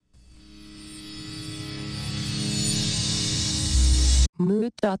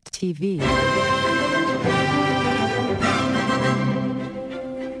Mood.tv.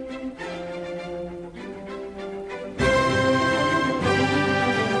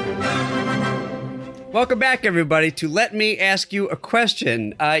 Welcome back, everybody, to Let Me Ask You a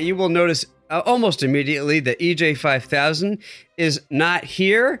Question. You will notice almost immediately that EJ5000 is not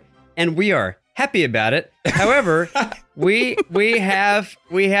here, and we are happy about it. However, we have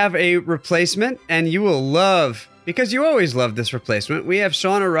a replacement, and you will love, because you always love this replacement. We have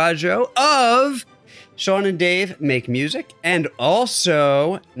Sean Arajo of Sean and Dave Make Music and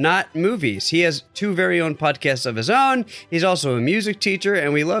also Not Movies. He has two very own podcasts of his own. He's also a music teacher,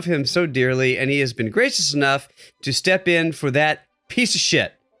 and we love him so dearly, and he has been gracious enough to step in for that piece of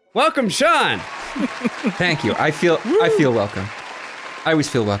shit. Welcome, Sean. Thank you. I feel welcome. I always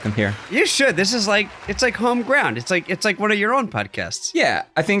feel welcome here. You should. This is it's like home ground. It's like one of your own podcasts. Yeah,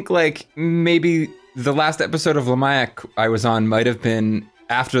 I think maybe the last episode of Lamayak I was on might have been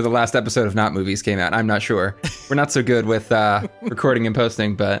after the last episode of Not Movies came out. I'm not sure. We're not so good with recording and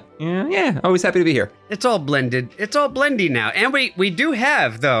posting, but yeah, always happy to be here. It's all blended. It's all blendy now. And we do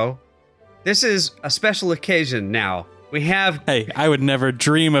have, though, this is a special occasion now. We have... Hey, I would never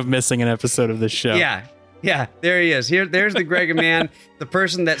dream of missing an episode of this show. Yeah, there he is. There's the Greg Man, the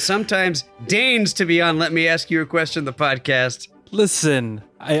person that sometimes deigns to be on Let Me Ask You a Question, the podcast. Listen,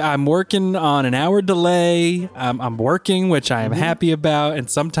 I'm working on an hour delay. I'm working, which I am happy about. And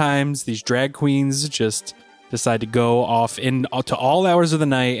sometimes these drag queens just decide to go off to all hours of the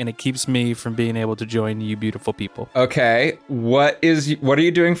night, and it keeps me from being able to join you beautiful people. Okay, what are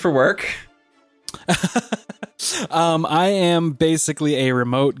you doing for work? I am basically a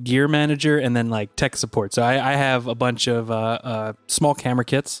remote gear manager and then tech support. So I have a bunch of small camera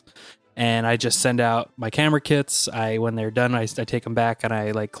kits. And I just send out my camera kits. When they're done, I take them back and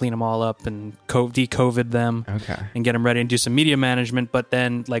I clean them all up and de-COVID them. Okay. And get them ready and do some media management. But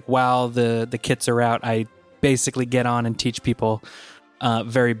then while the kits are out, I basically get on and teach people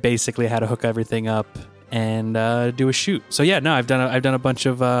very basically how to hook everything up and do a shoot. So yeah, no, I've done a bunch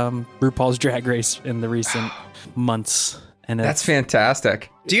of RuPaul's Drag Race in the recent months. And that's fantastic.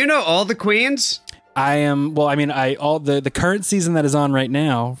 Do you know all the queens? I am, the current season that is on right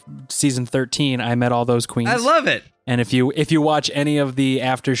now, season 13, I met all those queens. I love it. And if you watch any of the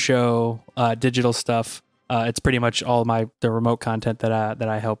after show digital stuff, it's pretty much all the remote content that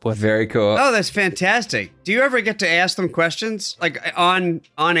I help with. Very cool. Oh, that's fantastic. Do you ever get to ask them questions on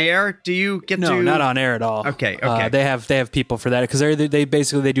air? Do you get to? No, not on air at all. Okay. They have people for that because they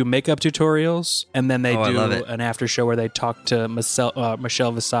basically do makeup tutorials, and then they do an after show where they talk to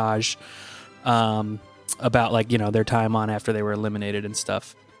Michelle Visage. About their time on after they were eliminated and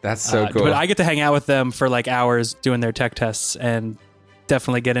stuff. That's so cool. But I get to hang out with them for hours doing their tech tests and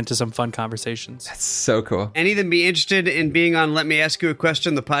definitely get into some fun conversations. That's so cool. Any of them be interested in being on Let Me Ask You a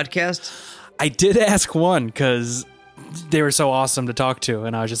Question, the podcast? I did ask one because they were so awesome to talk to,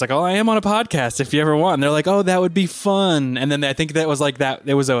 and I was just like, "Oh, I am on a podcast. If you ever want," and they're like, "Oh, that would be fun." And then I think that was that.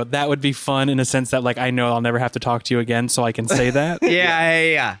 It was that would be fun in a sense that I know I'll never have to talk to you again, so I can say that.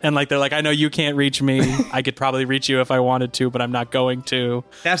 Yeah. And they're like, "I know you can't reach me. I could probably reach you if I wanted to, but I'm not going to."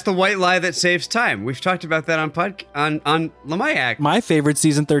 That's the white lie that saves time. We've talked about that on Lamayak. My favorite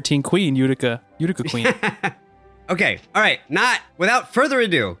season 13 queen, Utica Queen. Okay, all right. Without further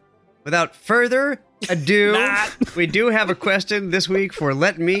ado, we do have a question this week for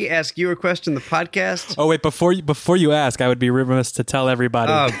Let Me Ask You a Question, the podcast. Oh, wait, before you ask, I would be remiss to tell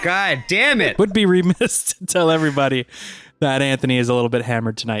everybody. Oh, God damn it. Would be remiss to tell everybody that Anthony is a little bit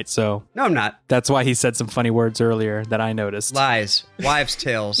hammered tonight, so... No, I'm not. That's why he said some funny words earlier that I noticed. Lies. Wives'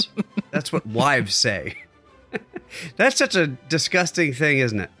 tales. That's what wives say. That's such a disgusting thing,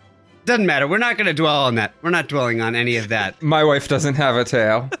 isn't it? Doesn't matter. We're not going to dwell on that. We're not dwelling on any of that. My wife doesn't have a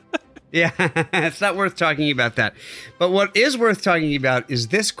tail. Yeah, it's not worth talking about that. But what is worth talking about is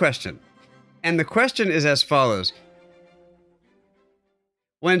this question. And the question is as follows.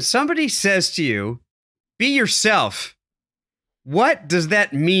 When somebody says to you, be yourself, what does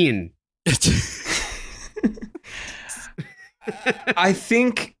that mean? I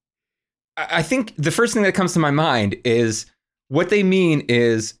think the first thing that comes to my mind is what they mean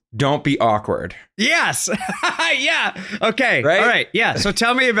is don't be awkward. Yes. Yeah. Okay. Right? All right. Yeah. So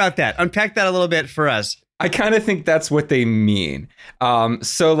tell me about that. Unpack that a little bit for us. I kind of think that's what they mean.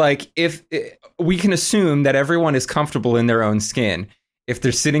 If we can assume that everyone is comfortable in their own skin, if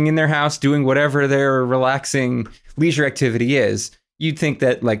they're sitting in their house doing whatever their relaxing leisure activity is, you'd think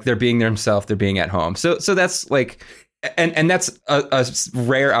that they're being themselves, they're being at home. So that's and that's a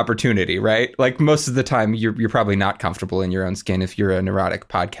rare opportunity, right? Most of the time you're probably not comfortable in your own skin if you're a neurotic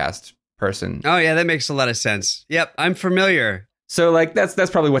podcast person. Oh yeah, that makes a lot of sense. Yep, I'm familiar. So like that's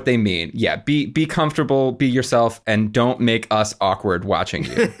probably what they mean. Yeah, be comfortable, be yourself, and don't make us awkward watching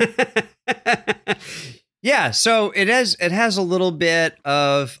you. Yeah, so it has a little bit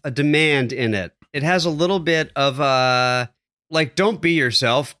of a demand in it. It has a little bit of like, don't be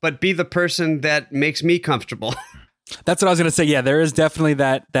yourself, but be the person that makes me comfortable. That's what I was gonna say. Yeah, there is definitely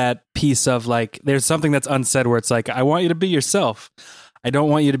that piece of like, there's something that's unsaid where it's like, I want you to be yourself. I don't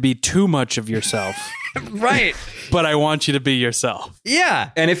want you to be too much of yourself. Right. But I want you to be yourself. Yeah.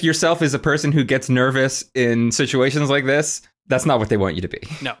 And if yourself is a person who gets nervous in situations like this, that's not what they want you to be.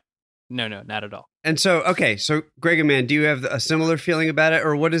 No, not at all. And so, okay, so Greg, man, do you have a similar feeling about it,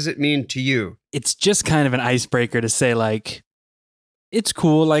 or what does it mean to you? It's just kind of an icebreaker to say like, it's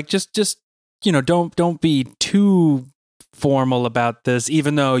cool. Like just don't be too formal about this,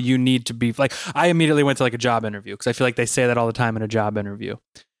 even though you need to be like, I immediately went to like a job interview because I feel like they say that all the time in a job interview.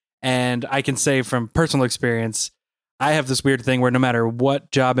 And I can say from personal experience, I have this weird thing where no matter what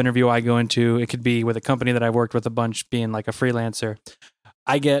job interview I go into, it could be with a company that I've worked with a bunch, being like a freelancer,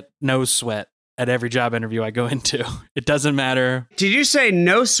 I get nose sweat at every job interview I go into. It doesn't matter. Did you say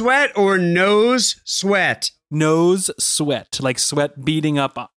no sweat or nose sweat? Nose sweat, like sweat beating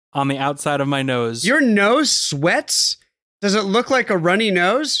up on the outside of my nose. Your nose sweats? Does it look like a runny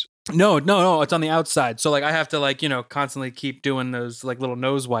nose? No, it's on the outside. So like I have to like, constantly keep doing those like little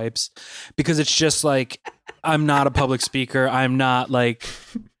nose wipes because it's just like, I'm not a public speaker. I'm not like,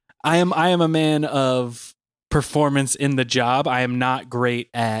 I am a man of performance in the job. I am not great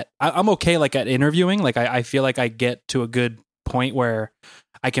at, I'm okay like at interviewing. Like I feel like I get to a good point where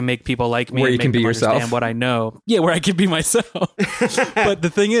I can make people like me. Where and you make can be them yourself. understand what I know. Yeah, where I can be myself. But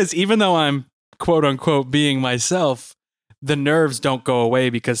the thing is, even though I'm quote unquote being myself, the nerves don't go away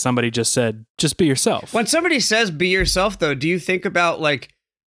because somebody just said, just be yourself. When somebody says be yourself, though, do you think about like,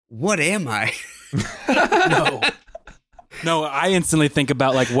 what am I? No, I instantly think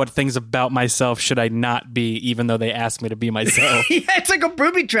about like, what things about myself should I not be, even though they ask me to be myself. Yeah, it's like a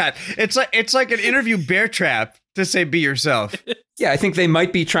booby trap. It's like an interview bear trap to say be yourself. Yeah, I think they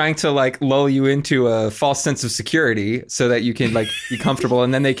might be trying to like lull you into a false sense of security so that you can like be comfortable,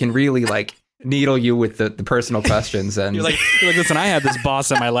 and then they can really like needle you with the personal questions. And you're like, listen, I had this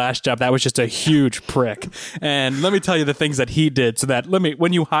boss at my last job that was just a huge prick, and let me tell you the things that he did so that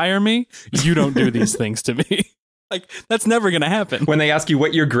when you hire me, you don't do these things to me. Like, that's never gonna happen. When they ask you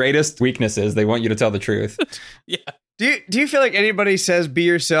what your greatest weakness is, they want you to tell the truth. Yeah. Do you feel like anybody says be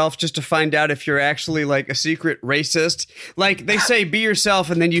yourself just to find out if you're actually like a secret racist? Like they say be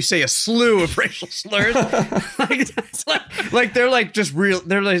yourself and then you say a slew of racial slurs. like they're like just real.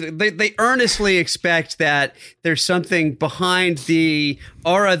 They're like they earnestly expect that there's something behind the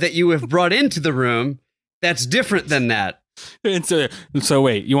aura that you have brought into the room that's different than that. And so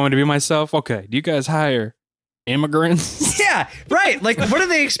wait, you want me to be myself? Okay. Do you guys hire immigrants? Yeah, right. Like, what are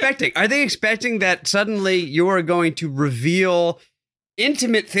they expecting? Are they expecting that suddenly you're going to reveal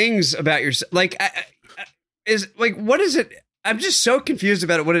intimate things about yourself? Like, what is it? I'm just so confused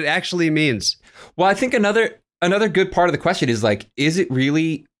about it, what it actually means. Well, I think another good part of the question is like, is it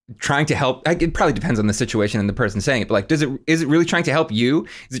really trying to help? It probably depends on the situation and the person saying it, but like, is it really trying to help you?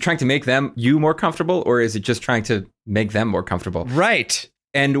 Is it trying to make you more comfortable, or is it just trying to make them more comfortable? Right.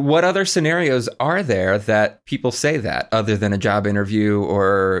 And what other scenarios are there that people say that other than a job interview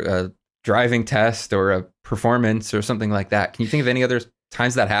or a driving test or a performance or something like that? Can you think of any other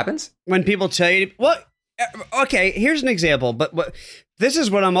times that happens? When people tell you, well, okay, here's an example, but this is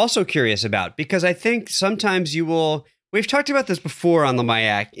what I'm also curious about, because I think sometimes we've talked about this before on the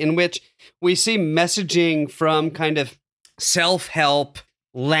MIAC, in which we see messaging from kind of self-help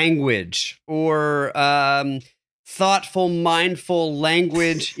language or thoughtful, mindful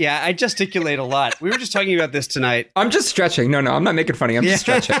language. Yeah, I gesticulate a lot. We were just talking about this tonight. I'm just stretching. No, I'm not making funny. I'm just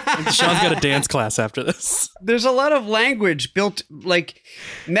stretching. Sean's got a dance class after this. There's a lot of language built, like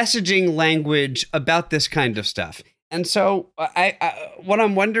messaging language about this kind of stuff. And so I what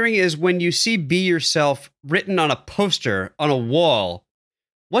I'm wondering is, when you see be yourself written on a poster on a wall,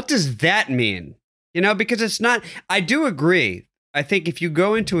 what does that mean? Because it's not, I do agree. I think if you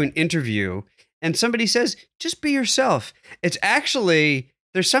go into an interview and somebody says, just be yourself, it's actually,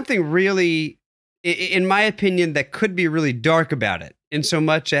 there's something really, in my opinion, that could be really dark about it, in so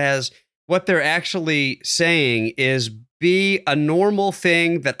much as what they're actually saying is be a normal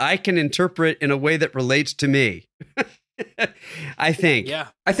thing that I can interpret in a way that relates to me. I think. Yeah.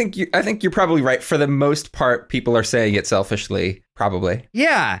 I think you're probably right. For the most part, people are saying it selfishly, probably.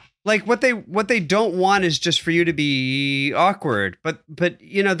 Yeah. Like what they don't want is just for you to be awkward. But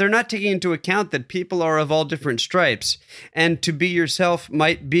they're not taking into account that people are of all different stripes, and to be yourself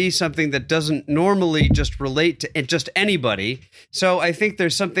might be something that doesn't normally just relate to just anybody. So I think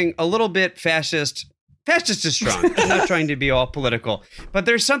there's something a little bit fascist. Fascist is strong. I'm not trying to be all political, but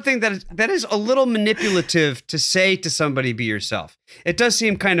there's something that is a little manipulative to say to somebody, be yourself. It does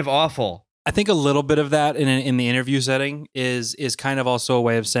seem kind of awful. I think a little bit of that in the interview setting is kind of also a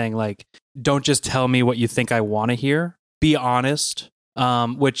way of saying, like, don't just tell me what you think I want to hear. Be honest.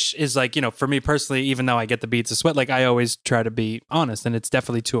 Which is like, for me personally, even though I get the beads of sweat, like I always try to be honest, and it's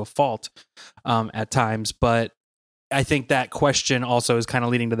definitely to a fault at times. But I think that question also is kind of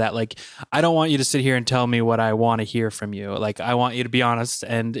leading to that. Like, I don't want you to sit here and tell me what I want to hear from you. Like, I want you to be honest.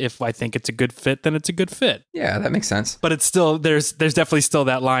 And if I think it's a good fit, then it's a good fit. Yeah, that makes sense. But it's still, there's definitely still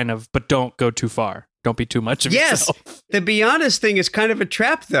that line of, but don't go too far. Don't be too much of yourself. The be honest thing is kind of a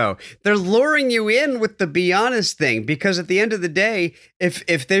trap, though. They're luring you in with the be honest thing, because at the end of the day, if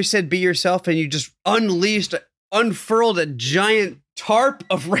they said be yourself and you just unfurled a giant tarp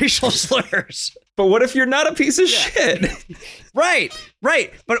of racial slurs. But what if you're not a piece of shit? Right.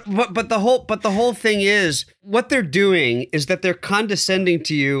 But the whole thing is, what they're doing is that they're condescending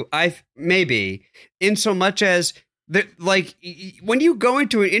to you. Maybe in so much as that, like, when you go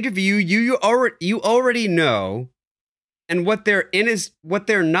into an interview, you already know, and what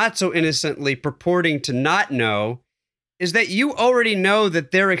they're not so innocently purporting to not know is that you already know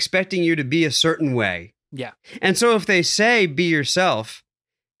that they're expecting you to be a certain way. Yeah. And so if they say be yourself,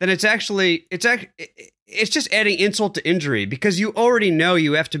 then it's just adding insult to injury, because you already know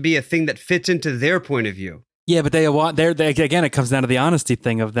you have to be a thing that fits into their point of view. Yeah, but again, it comes down to the honesty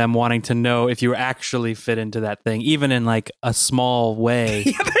thing of them wanting to know if you actually fit into that thing, even in like a small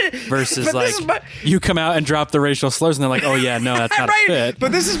way. Versus like you come out and drop the racial slurs and they're like, oh yeah, no, that's not a fit.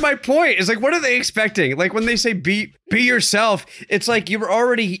 But this is my point. It's like, what are they expecting? Like when they say be yourself, it's like you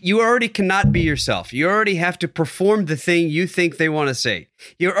already cannot be yourself. You already have to perform the thing you think they want to say.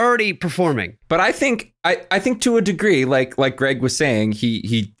 You're already performing. But I think to a degree, like Greg was saying,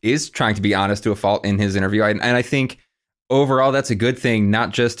 he is trying to be honest to a fault in his interview. And I think overall that's a good thing,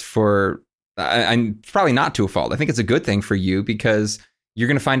 not just for, and probably not to a fault. I think it's a good thing for you, because you're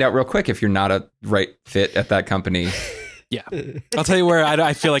going to find out real quick if you're not a right fit at that company. Yeah. I'll tell you where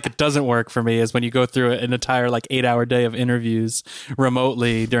I feel like it doesn't work for me is when you go through an entire like 8-hour day of interviews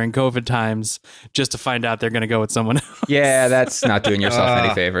remotely during COVID times just to find out they're going to go with someone else. Yeah, that's not doing yourself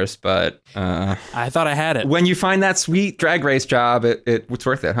any favors, but I thought I had it. When you find that sweet drag race job, it's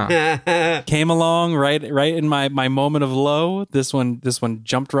worth it, huh? Came along right in my moment of low. This one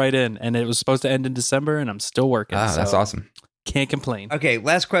jumped right in, and it was supposed to end in December, and I'm still working. Ah, that's awesome. Can't complain. Okay,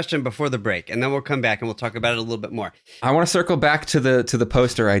 last question before the break, and then we'll come back and we'll talk about it a little bit more. I want to circle back to the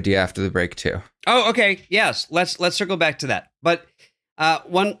poster idea after the break too. Oh, okay. Yes, let's circle back to that. But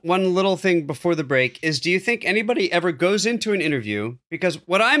one little thing before the break is, do you think anybody ever goes into an interview? Because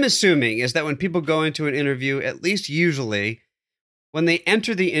what I'm assuming is that when people go into an interview, at least usually, when they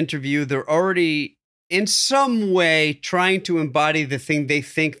enter the interview, they're already in some way trying to embody the thing they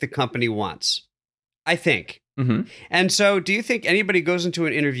think the company wants. I think. Mm-hmm. And so do you think anybody goes into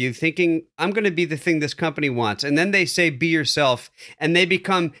an interview thinking, I'm going to be the thing this company wants, and then they say be yourself, and they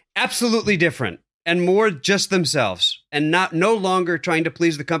become absolutely different and more just themselves and no longer trying to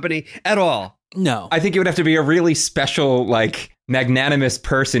please the company at all? No. I think it would have to be a really special, like, magnanimous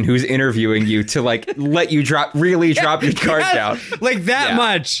person who's interviewing you to like let you drop your guard down. Like that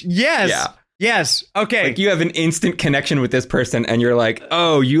much. Yes. Yeah. Yes. Okay. Like you have an instant connection with this person and you're like,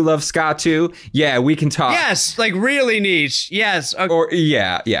 oh, you love ska too? Yeah, we can talk. Yes. Like really niche. Yes. Okay. Or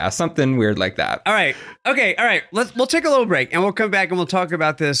yeah. Something weird like that. All right. Okay. All right. We'll take a little break and we'll come back and we'll talk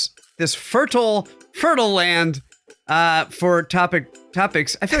about this fertile land for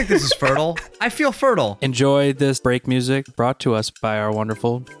topics. I feel like this is fertile. I feel fertile. Enjoy this break music brought to us by our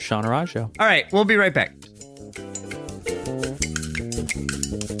wonderful Sean Arajo. All right. We'll be right back.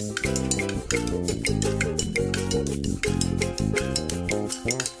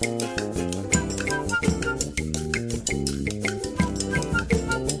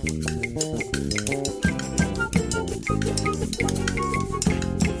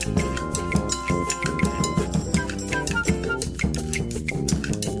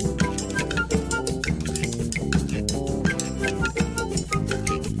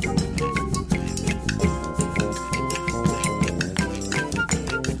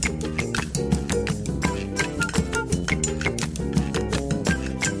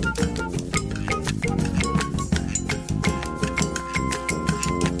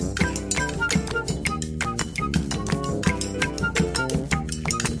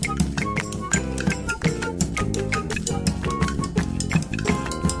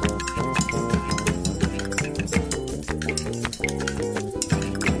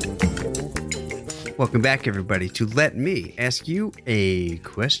 Welcome back, everybody, to Let Me Ask You a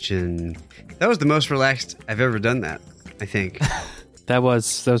Question. That was the most relaxed I've ever done that, I think. That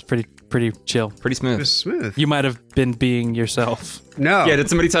was pretty chill. Pretty It smooth. was smooth. You might have been being yourself. No. Yeah, did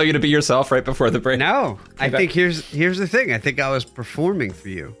somebody tell you to be yourself right before the break? No. I think here's the thing. I think I was performing for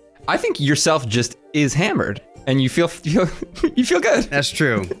you. I think yourself just is hammered, and you feel you feel good. That's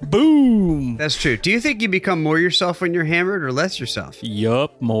true. Boom. That's true. Do you think you become more yourself when you're hammered or less yourself?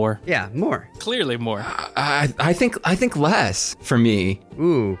 Yup, more. Yeah, more. Clearly more. I think less for me,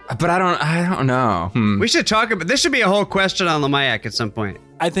 Ooh. but I don't know. We should talk about this. Should be a whole question on Lamayak at some point.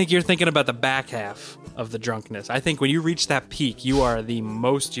 I think you're thinking about the back half of the drunkenness. I think when you reach that peak, you are the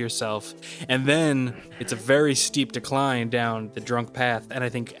most yourself, and then it's a very steep decline down the drunk path. And I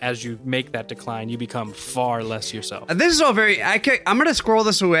think as you make that decline, you become far less yourself. This is all very. I'm going to scroll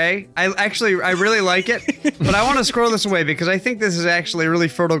this away. I really like it, but I want to scroll this away because I think this is actually really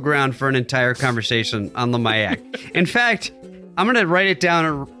fertile ground for an entire conversation on Lamayak. In fact, I'm going to write it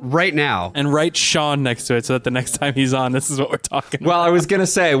down right now. And write Sean next to it so that the next time he's on, this is what we're talking about. Well, I was gonna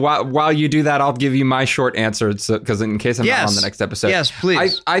say while you do that, I'll give you my short answer because in case I'm not on the next episode. Yes,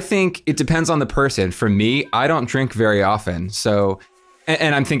 please. I think it depends on the person. For me, I don't drink very often, so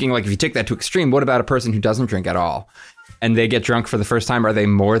and I'm thinking like if you take that to extreme, what about a person who doesn't drink at all and they get drunk for the first time? Are they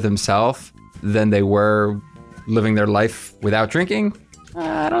more themselves than they were living their life without drinking?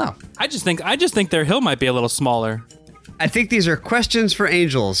 I don't know. I just think their hill might be a little smaller. I think these are questions for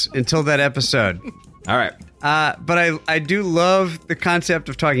angels until that episode. All right. But I do love the concept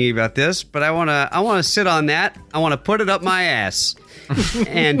of talking about this, but I wanna sit on that. I wanna put it up my ass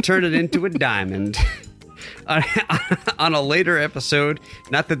and turn it into a diamond on a later episode.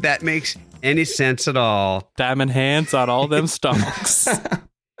 Not that makes any sense at all. Diamond hands on all them stocks.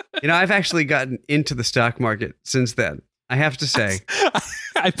 I've actually gotten into the stock market since then. I have to say.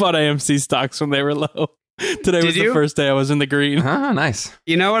 I bought AMC stocks when they were low. Today was the first day I was in the green. Ah, nice.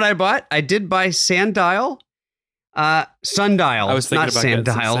 You know what I bought? I did buy Sundial. Sundial. I was thinking not about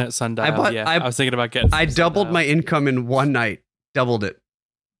Sundial. getting Sundial. I was thinking about getting. I doubled my income in one night. Doubled it.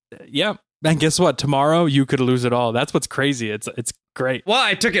 Yeah. And guess what? Tomorrow you could lose it all. That's what's crazy. It's great. Well,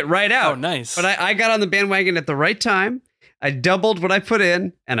 I took it right out. Oh, nice. But I got on the bandwagon at the right time. I doubled what I put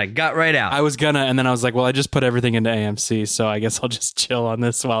in, and I got right out. I was gonna, and then I was like, well, I just put everything into AMC, so I guess I'll just chill on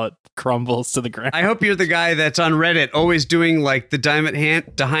this while it crumbles to the ground. I hope you're the guy that's on Reddit always doing like the diamond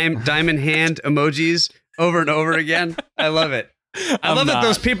hand emojis over and over again. I love it. I love that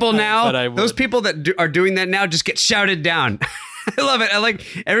those people now, those people that are doing that now just get shouted down. I love it. I like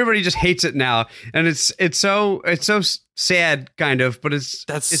everybody just hates it now, and it's so sad, kind of, but it's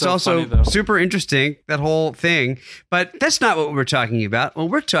so also funny, super interesting, that whole thing. But that's not what we're talking about. What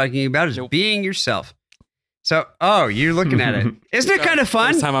we're talking about is being yourself. So, you're looking at it. Isn't it kind of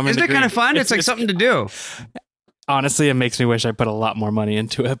fun? Isn't it kind of fun? It's like something to do. Honestly, it makes me wish I put a lot more money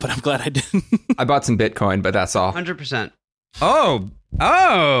into it, but I'm glad I didn't. I bought some Bitcoin, but that's all. 100%.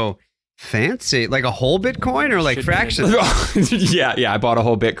 Oh. Fancy. Like a whole Bitcoin or like fractions? yeah, I bought a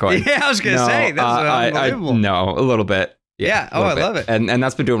whole Bitcoin. Yeah, I was going to say. That's unbelievable. No, a little bit. Yeah. Oh, I love it. And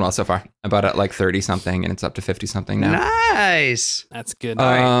that's been doing well so far. I bought it like 30 something and it's up to 50 something now. Nice. That's good.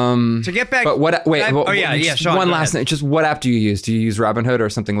 To get back. But Sean, one last thing. Just what app do you use? Do you use Robinhood or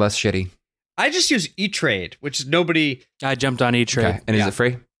something less shitty? I just use E-Trade, which nobody. I jumped on E-Trade. Okay. And is it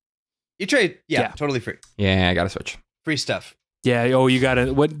free? E-Trade, yeah, totally free. Yeah, I got to switch. Free stuff. Yeah. Oh, you got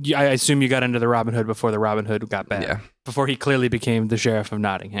it. I assume you got into the Robinhood before the Robinhood got bad. Yeah. Before he clearly became the sheriff of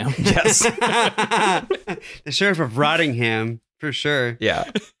Nottingham. Yes. The sheriff of Rottingham, for sure. Yeah.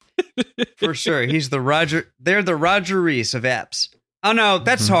 For sure. They're the Roger Rees of apps. Oh no,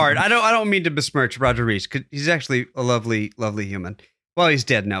 that's hard. I don't mean to besmirch Roger Rees, 'cause he's actually a lovely, lovely human. Well, he's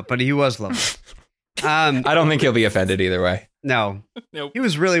dead now, but he was lovely. I don't think he'll be offended either way. No. Nope. He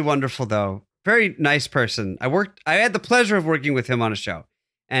was really wonderful, though. Very nice person. I had the pleasure of working with him on a show.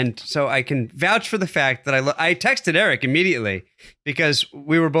 And so I can vouch for the fact that I texted Eric immediately because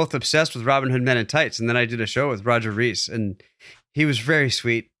we were both obsessed with Robin Hood Men in Tights. And then I did a show with Roger Rees, and he was very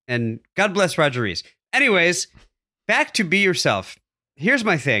sweet. And God bless Roger Rees. Anyways, back to Be Yourself. Here's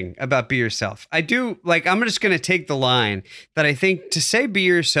my thing about Be Yourself. I'm just going to take the line that I think to say Be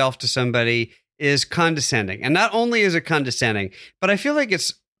Yourself to somebody is condescending. And not only is it condescending, but I feel like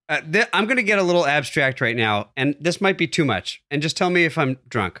it's, I'm going to get a little abstract right now, and this might be too much. And just tell me if I'm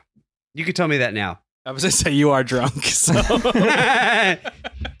drunk. You could tell me that now. I was going to say you are drunk. So.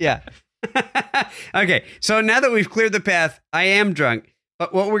 Yeah. Okay. So now that we've cleared the path, I am drunk.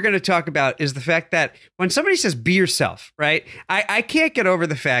 But what we're going to talk about is the fact that when somebody says be yourself, right? I can't get over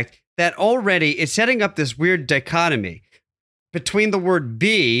the fact that already it's setting up this weird dichotomy between the word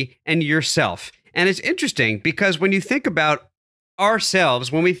be and yourself. And it's interesting because when you think about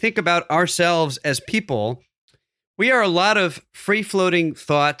ourselves, when we think about ourselves as people, we are a lot of free-floating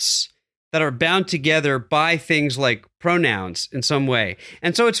thoughts that are bound together by things like pronouns in some way.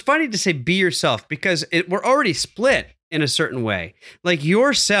 And so it's funny to say be yourself because we're already split in a certain way. Like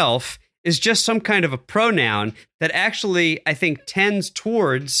yourself is just some kind of a pronoun that actually, I think, tends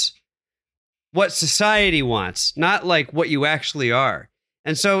towards what society wants, not like what you actually are.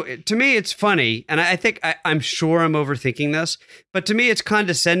 And so to me, it's funny. And I think I'm sure I'm overthinking this, but to me, it's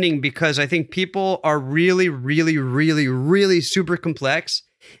condescending because I think people are really, really, really, really super complex.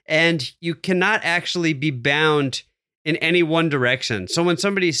 And you cannot actually be bound in any one direction. So when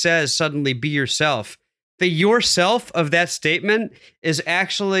somebody says suddenly be yourself, the yourself of that statement is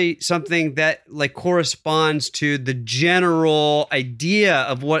actually something that like corresponds to the general idea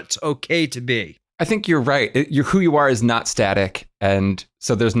of what's okay to be. I think you're right. Who you are is not static. And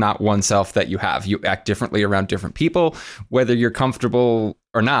so there's not one self that you have. You act differently around different people, whether you're comfortable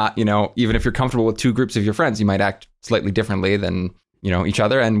or not. You know, even if you're comfortable with two groups of your friends, you might act slightly differently than, you know, each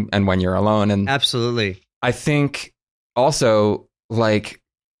other and when you're alone. And absolutely. I think also, like,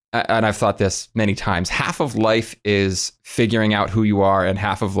 and I've thought this many times, half of life is figuring out who you are and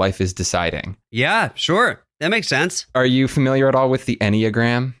half of life is deciding. Yeah, sure. That makes sense. Are you familiar at all with the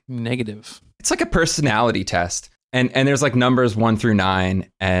Enneagram? Negative. It's like a personality test. And there's like numbers 1 through 9,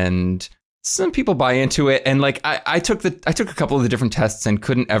 and some people buy into it. And like I took a couple of the different tests and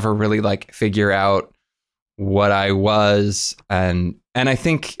couldn't ever really like figure out what I was. And I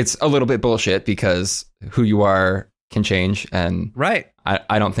think it's a little bit bullshit because who you are can change. And right.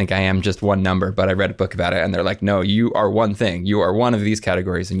 I don't think I am just one number, but I read a book about it and they're like, no, you are one thing. You are one of these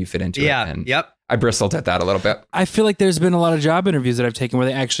categories and you fit into it. And yep. I bristled at that a little bit. I feel like there's been a lot of job interviews that I've taken where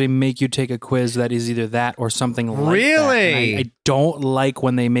they actually make you take a quiz that is either that or something like that. Really? I don't like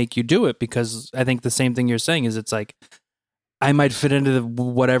when they make you do it because I think the same thing you're saying is it's like I might fit into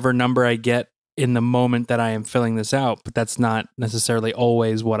whatever number I get in the moment that I am filling this out, but that's not necessarily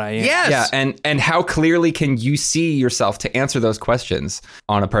always what I am. Yes. Yeah, and how clearly can you see yourself to answer those questions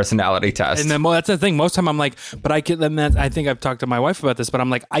on a personality test? And then that's the thing. Most time I'm like, but I could. Then I think I've talked to my wife about this, but I'm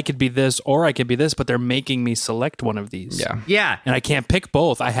like, I could be this or I could be this, but they're making me select one of these. Yeah. Yeah. And I can't pick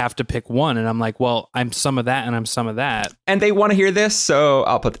both. I have to pick one, and I'm like, well, I'm some of that and I'm some of that. And they want to hear this, so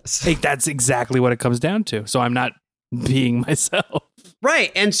I'll put this. That's exactly what it comes down to. So I'm not being myself.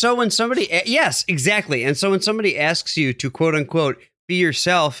 Right. And so when somebody, yes, exactly. And so when somebody asks you to quote unquote, be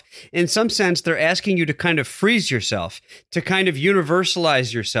yourself, in some sense, they're asking you to kind of freeze yourself, to kind of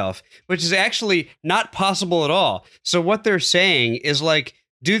universalize yourself, which is actually not possible at all. So what they're saying is like,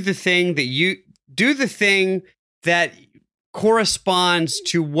 do the thing that corresponds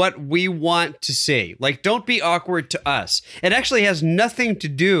to what we want to see. Like, don't be awkward to us. It actually has nothing to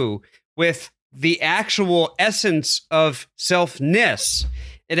do with the actual essence of selfness.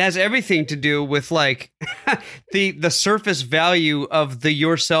 It has everything to do with like the surface value of the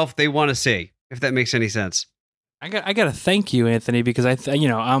yourself they want to see, if that makes any sense. I got to thank you, Anthony, because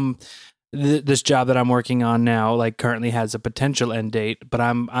I'm this job that I'm working on now, like currently has a potential end date, but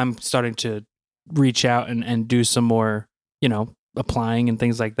I'm starting to reach out and do some more, applying and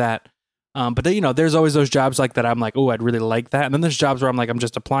things like that. But there's always those jobs like that. I'm like, oh, I'd really like that. And then there's jobs where I'm like, I'm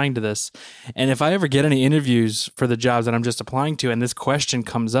just applying to this. And if I ever get any interviews for the jobs that I'm just applying to, and this question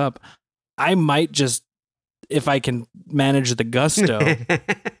comes up, I might just, if I can manage the gusto,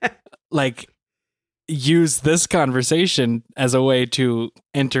 like use this conversation as a way to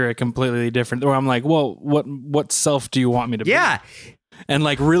enter a completely different, or I'm like, well, what self do you want me to be? Yeah. And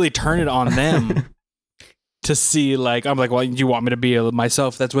like really turn it on them. To see, like, I'm like, well, do you want me to be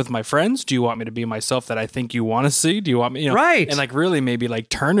myself that's with my friends? Do you want me to be myself that I think you want to see? Do you want me, right? And like, really, maybe like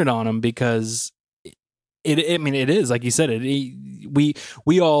turn it on them because it is like you said.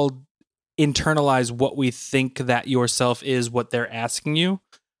 We all internalize what we think that yourself is, what they're asking you.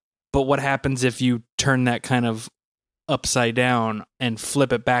 But what happens if you turn that kind of upside down and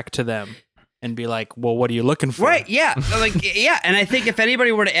flip it back to them? And be like, well, what are you looking for? Right, yeah. Yeah. And I think if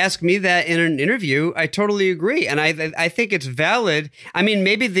anybody were to ask me that in an interview, I totally agree. And I think it's valid. I mean,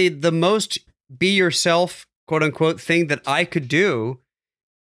 maybe the most be yourself, quote unquote, thing that I could do,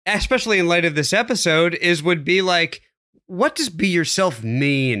 especially in light of this episode, would be like, what does be yourself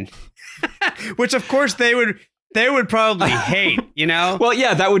mean? Which, of course, they would probably hate, Well,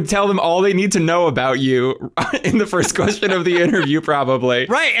 yeah, that would tell them all they need to know about you in the first question of the interview, probably.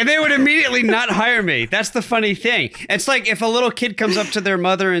 Right, and they would immediately not hire me. That's the funny thing. It's like if a little kid comes up to their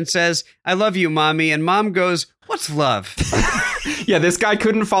mother and says, I love you, mommy, and mom goes, what's love? Yeah, this guy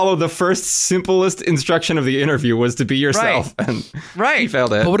couldn't follow the first simplest instruction of the interview was to be yourself. Right. And Right. he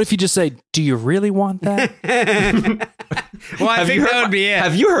failed it. But what if you just say, do you really want that? Well, I think that would be it.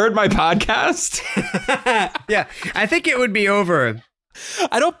 Have you heard my podcast? Yeah, I think it would be over.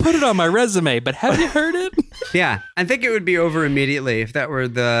 I don't put it on my resume, but have you heard it? Yeah, I think it would be over immediately if that were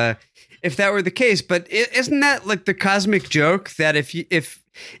the case. But isn't that like the cosmic joke that if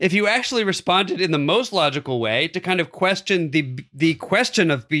you actually responded in the most logical way to kind of question the question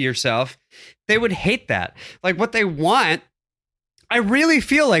of be yourself, they would hate that. Like what they want. I really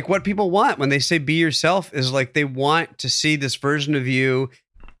feel like what people want when they say be yourself is like they want to see this version of you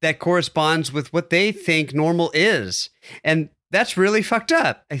that corresponds with what they think normal is. And that's really fucked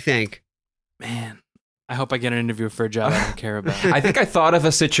up, I think. Man, I hope I get an interview for a job I don't care about. I think I thought of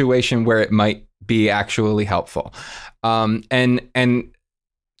a situation where it might be actually helpful. And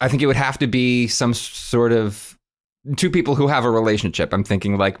I think it would have to be some sort of two people who have a relationship. I'm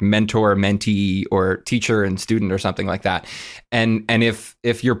thinking like mentor, mentee, or teacher and student or something like that. And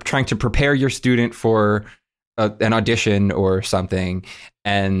if you're trying to prepare your student for an audition or something,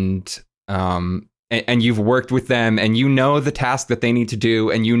 and you've worked with them and you know the task that they need to do,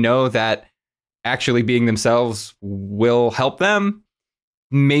 and you know that actually being themselves will help them,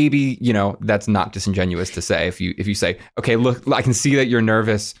 maybe, that's not disingenuous to say. If you say, okay, look, I can see that you're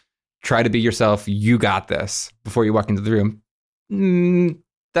nervous. Try to be yourself. You got this, before you walk into the room.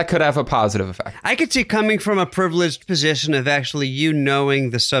 That could have a positive effect. I could see coming from a privileged position of actually you knowing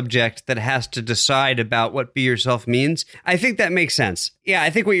the subject that has to decide about what be yourself means. I think that makes sense. Yeah,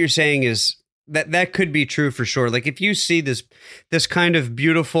 I think what you're saying is that could be true for sure. Like if you see this kind of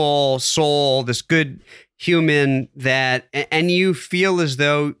beautiful soul, this good human and you feel as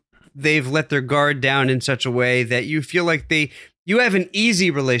though they've let their guard down in such a way that you feel like you have an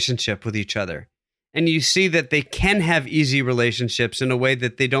easy relationship with each other. And you see that they can have easy relationships in a way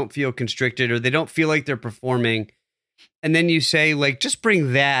that they don't feel constricted or they don't feel like they're performing. And then you say, like, just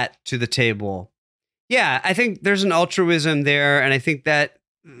bring that to the table. Yeah, I think there's an altruism there. And I think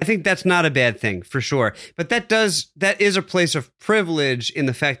that's not a bad thing for sure. But that is a place of privilege in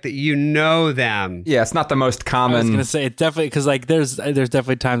the fact that you know them. Yeah, it's not the most common. I was going to say, it definitely, because like there's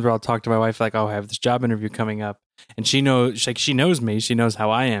definitely times where I'll talk to my wife, like, oh, I have this job interview coming up. And she knows me, she knows how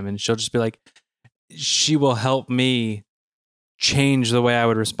I am. And she'll just be like, she will help me change the way I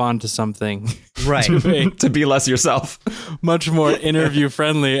would respond to something. Right. To be less yourself. Much more interview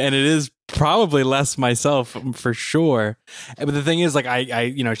friendly. And it is probably less myself for sure. But the thing is, like,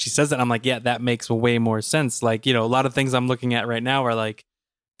 I she says that, I'm like, yeah, that makes way more sense. Like, a lot of things I'm looking at right now are like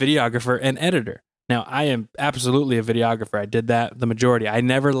videographer and editor. Now, I am absolutely a videographer. I did that the majority. I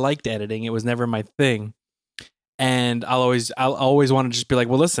never liked editing. It was never my thing. And I'll always want to just be like,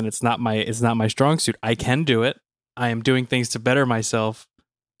 well, listen, it's not my strong suit. I can do it. I am doing things to better myself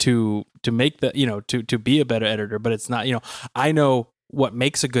to make to be a better editor, but it's not, I know what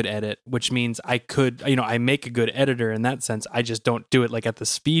makes a good edit, which means I could, I make a good editor in that sense. I just don't do it like at the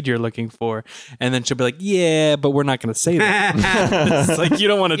speed you're looking for. And then she'll be like, yeah, but we're not going to say that. It's like, you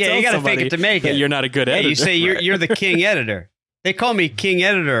don't want to tell you gotta somebody fake it to make it. you're not a good editor. You say you're the king editor. They call me king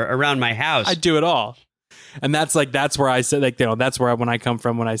editor around my house. I do it all. And that's where I say, like, that's where when I come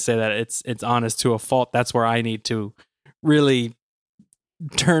from, when I say that it's honest to a fault, that's where I need to really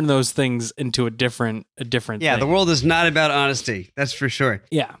turn those things into a different yeah, thing. The world is not about honesty. That's for sure.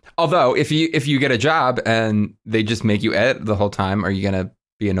 Yeah. Although if you get a job and they just make you edit the whole time, are you going to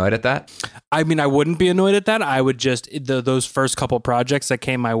be annoyed at that? I mean, I wouldn't be annoyed at that. I would just, those first couple projects that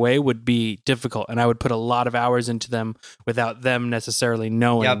came my way would be difficult. And I would put a lot of hours into them without them necessarily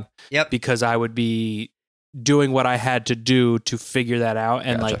knowing. Yep. Because I would be doing what I had to do to figure that out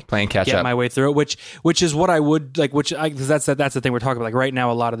and Gotcha. like Playing catch get up. my way through it, which is what I would like, because that's the thing we're talking about. Like right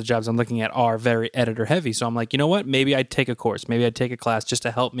now, a lot of the jobs I'm looking at are very editor heavy. So I'm like, you know what? Maybe I'd take a course. Maybe I'd take a class just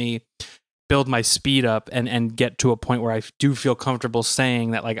to help me build my speed up and get to a point where I do feel comfortable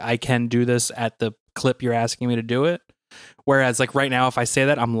saying that like I can do this at the clip you're asking me to do it. Whereas like right now, if I say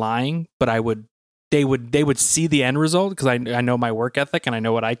that, I'm lying, but they would see the end result because I know my work ethic and I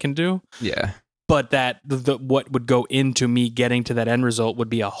know what I can do. Yeah. But that what would go into me getting to that end result would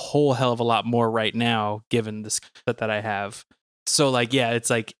be a whole hell of a lot more right now, given the skill set that I have. So like, yeah, it's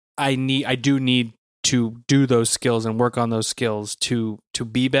like I do need to do those skills and work on those skills to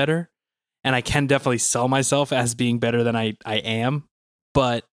be better. And I can definitely sell myself as being better than I am.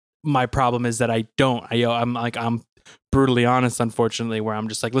 But my problem is that I don't. I'm brutally honest, unfortunately, where I'm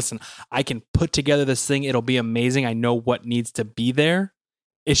just like, listen, I can put together this thing. It'll be amazing. I know what needs to be there.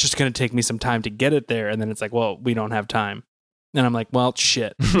 It's just going to take me some time to get it there. And then it's like, well, we don't have time. And I'm like, well,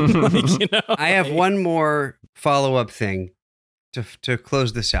 shit. I have one more follow-up thing. to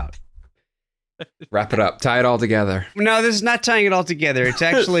close this out. Wrap it up. Tie it all together. No, this is not tying it all together. It's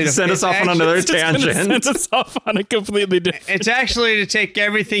actually to Send us off on another tangent. Send us off on a completely different. It's actually to take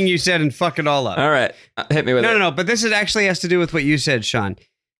everything you said and fuck it all up. All right. Hit me with it. No. But this is actually has to do with what you said, Sean.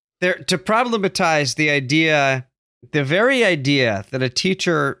 To problematize the idea, the very idea that a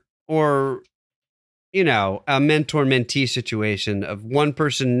teacher or, a mentor-mentee situation of one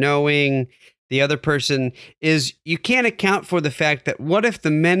person knowing the other person is, you can't account for the fact that what if the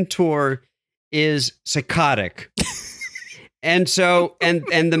mentor is psychotic? And so, and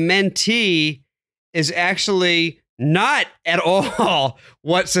the mentee is actually not at all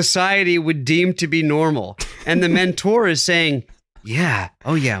what society would deem to be normal. And the mentor is saying, yeah,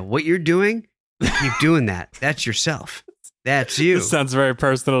 oh yeah, what you're doing, keep doing that. That's yourself. That's you. This sounds very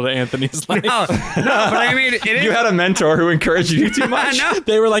personal to Anthony's life. No, but I mean, it is. You had a mentor who encouraged you too much? No.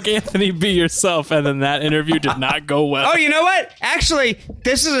 They were like, Anthony, be yourself. And then that interview did not go well. Oh, you know what? Actually,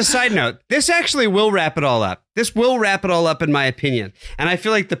 this is a side note. This actually will wrap it all up. This will wrap it all up, in my opinion. And I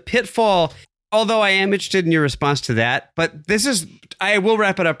feel like the pitfall, although I am interested in your response to that, but I will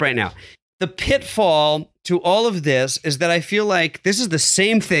wrap it up right now. The pitfall to all of this is that I feel like this is the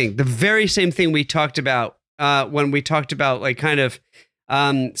same thing, the very same thing we talked about when we talked about like kind of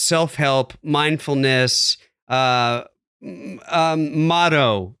self-help, mindfulness, mottoing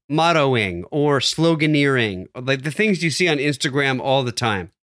or sloganeering, like the things you see on Instagram all the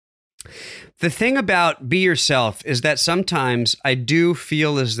time. The thing about be yourself is that sometimes I do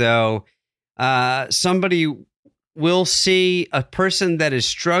feel as though somebody will see a person that is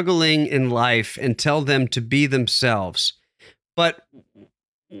struggling in life and tell them to be themselves. But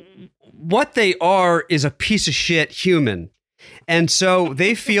what they are is a piece of shit human. And so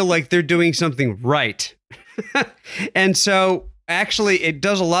they feel like they're doing something right. And so actually it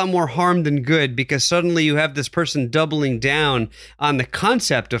does a lot more harm than good, because suddenly you have this person doubling down on the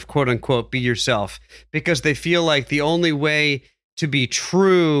concept of quote unquote be yourself, because they feel like the only way to be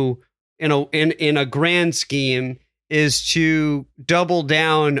true in a grand scheme is to double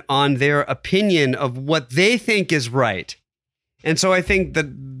down on their opinion of what they think is right. And so I think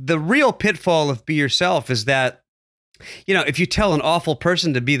the real pitfall of be yourself is that, if you tell an awful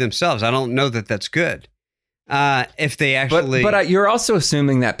person to be themselves, I don't know that that's good. If they actually... But you're also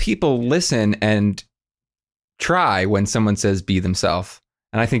assuming that people listen and try when someone says be themselves.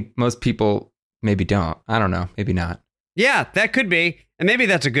 And I think most people maybe don't. I don't know. Maybe not. Yeah, that could be. And maybe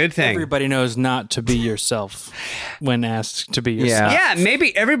that's a good thing. Everybody knows not to be yourself when asked to be yourself. Yeah,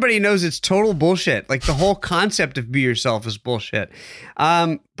 maybe everybody knows it's total bullshit. Like the whole concept of be yourself is bullshit.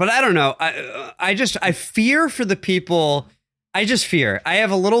 But I don't know. I fear for the people. I have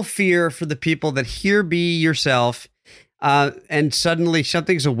a little fear for the people that hear be yourself. And suddenly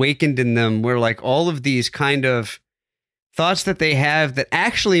something's awakened in them where like all of these kind of thoughts that they have that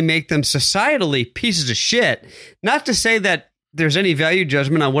actually make them societally pieces of shit. Not to say that there's any value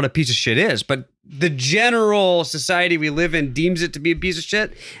judgment on what a piece of shit is, but the general society we live in deems it to be a piece of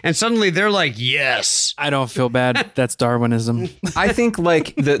shit. And suddenly they're like, yes. I don't feel bad. That's Darwinism. I think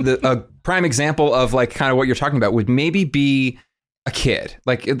like a prime example of like kind of what you're talking about would maybe be a kid.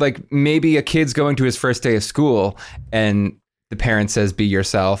 Like maybe a kid's going to his first day of school and the parent says, be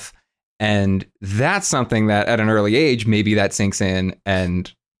yourself. And that's something that at an early age, maybe that sinks in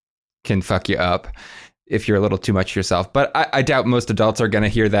and can fuck you up if you're a little too much yourself. But I doubt most adults are going to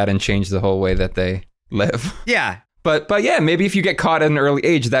hear that and change the whole way that they live. Yeah. But yeah, maybe if you get caught at an early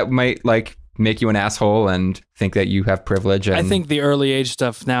age, that might like make you an asshole and think that you have privilege. And... I think the early age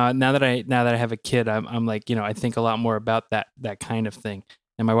stuff now that I have a kid, I'm like, I think a lot more about that kind of thing.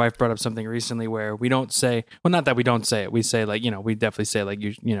 And my wife brought up something recently where we don't say, well, not that we don't say it. We say like, we definitely say like,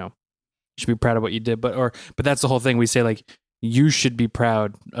 you should be proud of what you did. But that's the whole thing. We say like, you should be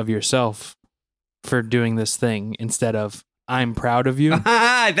proud of yourself for doing this thing instead of I'm proud of you.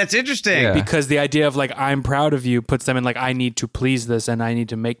 That's interesting. Yeah. Because the idea of like I'm proud of you puts them in like I need to please this and I need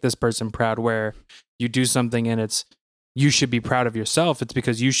to make this person proud, where you do something and it's you should be proud of yourself. It's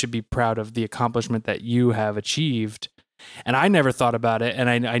because you should be proud of the accomplishment that you have achieved. And I never thought about it. And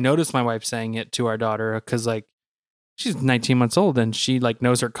I noticed my wife saying it to our daughter because like she's 19 months old and she like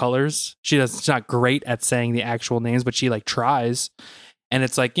knows her colors. She's not great at saying the actual names, but she like tries. And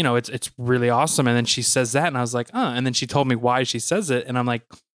it's like, it's really awesome. And then she says that and I was like, and then she told me why she says it. And I'm like,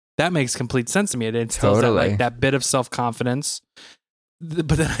 that makes complete sense to me. It instills Totally. that bit of self-confidence But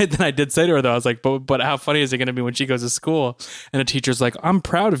then I did say to her though, I was like, but how funny is it going to be when she goes to school and a teacher's like, I'm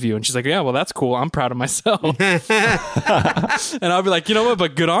proud of you, and she's like, yeah, well that's cool, I'm proud of myself. And I'll be like, you know what,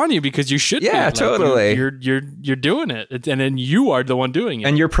 but good on you, because you should. Yeah, be. Like, totally. You're doing it, and then you are the one doing it.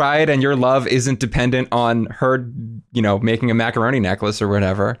 And your pride and your love isn't dependent on her, making a macaroni necklace or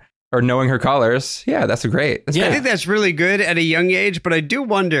whatever, or knowing her colors. Yeah, that's great. I think that's really good at a young age, but I do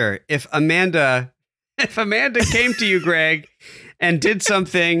wonder if Amanda came to you, Greg, and did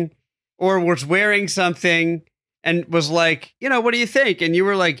something or was wearing something and was like, what do you think? And you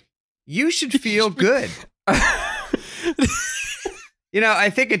were like, you should feel good. I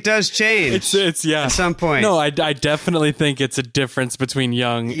think it does change. It's yeah. At some point. No, I definitely think it's a difference between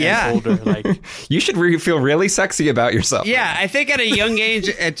young and older. Like, you should feel really sexy about yourself. Yeah, I think at a young age,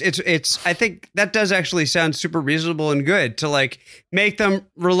 it's. I think that does actually sound super reasonable and good to like make them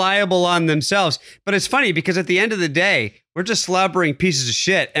reliable on themselves. But it's funny because at the end of the day, we're just slobbering pieces of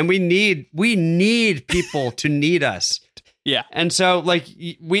shit, and we need people to need us. Yeah, and so like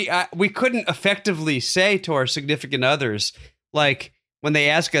we couldn't effectively say to our significant others, like, when they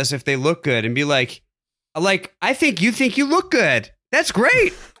ask us if they look good, and be like, I think you look good. That's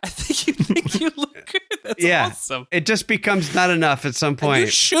great. I think you think you look good. That's awesome. It just becomes not enough at some point. And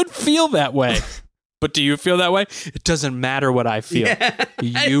you should feel that way. But do you feel that way? It doesn't matter what I feel. Yeah.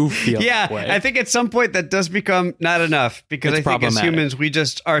 You feel that way. I think at some point that does become not enough, because I think as humans, we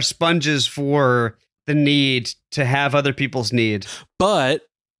just are sponges for the need to have other people's need. But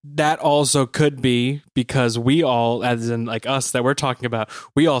that also could be because we all, as in like us that we're talking about,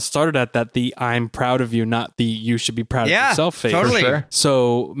 we all started at the I'm proud of you, not the you should be proud of yourself phase. Totally. Sure.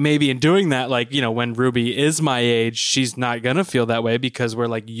 So maybe in doing that, like, when Ruby is my age, she's not going to feel that way, because we're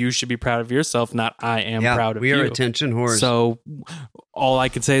like, you should be proud of yourself, not I am proud of you. We are attention whores. So all I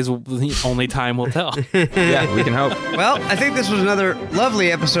can say is only time will tell. Yeah, we can hope. Well, I think this was another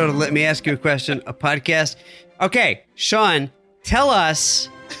lovely episode of Let Me Ask You a Question, a podcast. Okay, Sean, tell us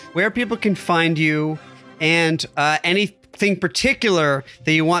where people can find you and anything particular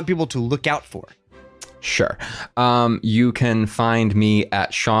that you want people to look out for. Sure. You can find me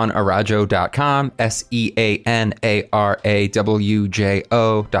at SeanArajo.com,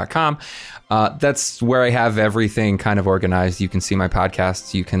 SeanAraWjo.com. That's where I have everything kind of organized. You can see my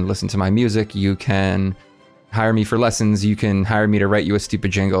podcasts. You can listen to my music. You can hire me for lessons. You can hire me to write you a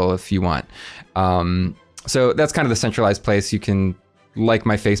stupid jingle if you want. So that's kind of the centralized place. You can like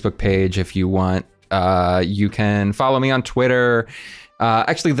my Facebook page if you want. You can follow me on Twitter.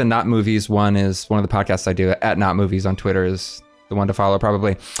 Actually, the Not Movies one is one of the podcasts I do. At Not Movies on Twitter is the one to follow,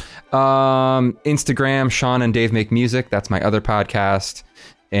 probably. Instagram, Sean and Dave Make Music. That's my other podcast.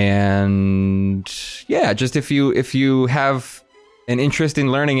 And yeah, just if you have an interest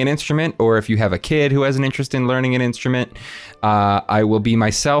in learning an instrument, or if you have a kid who has an interest in learning an instrument, I will be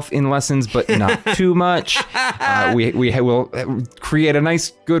myself in lessons, but not too much. We will create a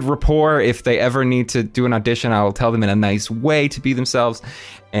nice, good rapport. If they ever need to do an audition, I will tell them in a nice way to be themselves,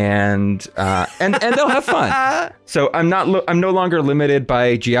 and they'll have fun. So I'm no longer limited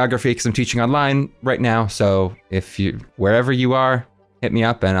by geography, because I'm teaching online right now. So if wherever you are, hit me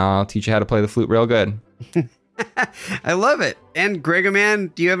up and I'll teach you how to play the flute real good. I love it. And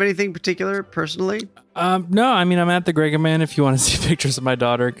Gregoman, do you have anything particular personally? No, I mean, I'm at the Gregoman if you want to see pictures of my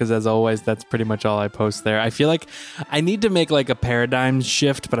daughter, because as always, that's pretty much all I post there. I feel like I need to make like a paradigm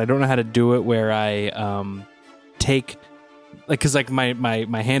shift, but I don't know how to do it where I take, like, because like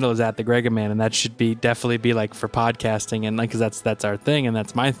my handle is at the Gregoman, and that should definitely be like for podcasting, and like, because that's our thing and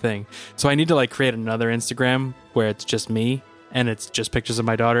that's my thing. So I need to like create another Instagram where it's just me and it's just pictures of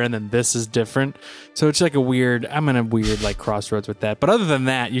my daughter, and then this is different. So it's like I'm in a weird like crossroads with that. But other than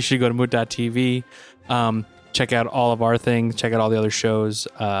that, you should go to mood.tv, check out all of our things, check out all the other shows.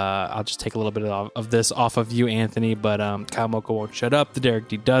 I'll just take a little bit of this off of you, Anthony, but Kyle Mocha Won't Shut Up, the Derek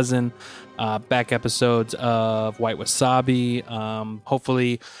D. Dozen, back episodes of White Wasabi.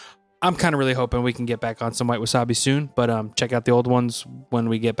 Hopefully, I'm kind of really hoping we can get back on some White Wasabi soon, but check out the old ones when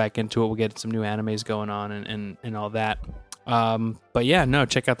we get back into it. We'll get some new animes going on and all that. But yeah, no,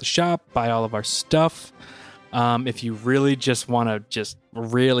 check out the shop, buy all of our stuff. If you really just want to just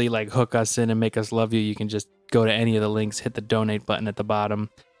really like hook us in and make us love you, you can just go to any of the links, hit the donate button at the bottom,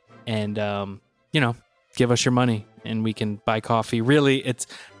 and give us your money and we can buy coffee. Really,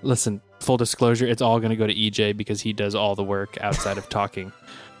 listen, full disclosure, it's all going to go to EJ because he does all the work outside of talking.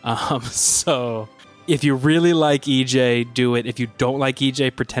 So if you really like EJ, do it. If you don't like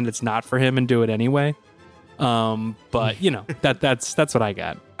EJ, pretend it's not for him and do it anyway. But you know, that's what I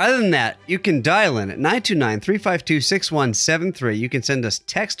got. Other than that, you can dial in at 929-352-6173. You can send us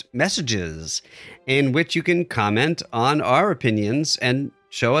text messages in which you can comment on our opinions and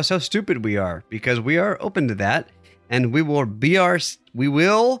show us how stupid we are, because we are open to that, and we will be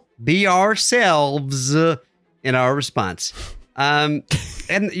ourselves in our response. And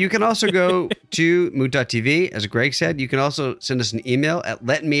you can also go to mood.tv, as Greg said. You can also send us an email at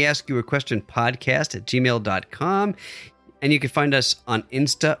letmeaskyouaquestionpodcast@gmail.com. And you can find us on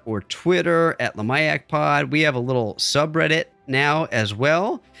Insta or Twitter at LamayakPod. We have a little subreddit now as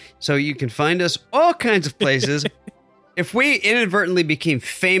well. So you can find us all kinds of places. If we inadvertently became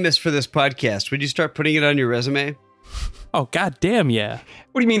famous for this podcast, would you start putting it on your resume? Oh, goddamn, yeah.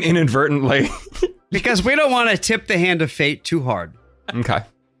 What do you mean inadvertently? Because we don't want to tip the hand of fate too hard. Okay.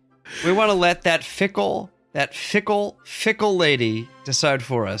 We want to let that fickle lady decide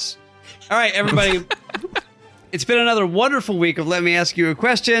for us. All right, everybody. It's been another wonderful week of Let Me Ask You a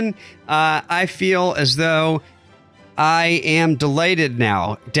Question. I feel as though I am delighted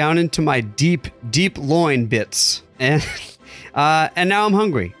now, down into my deep loin bits. And now I'm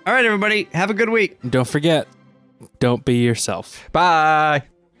hungry. All right, everybody. Have a good week. Don't forget, don't be yourself. Bye.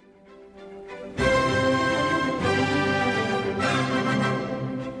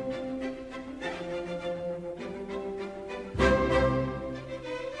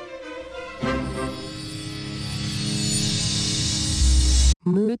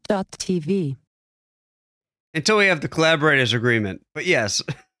 Mood.tv. Until we have the collaborators agreement. But yes.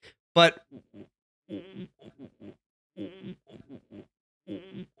 But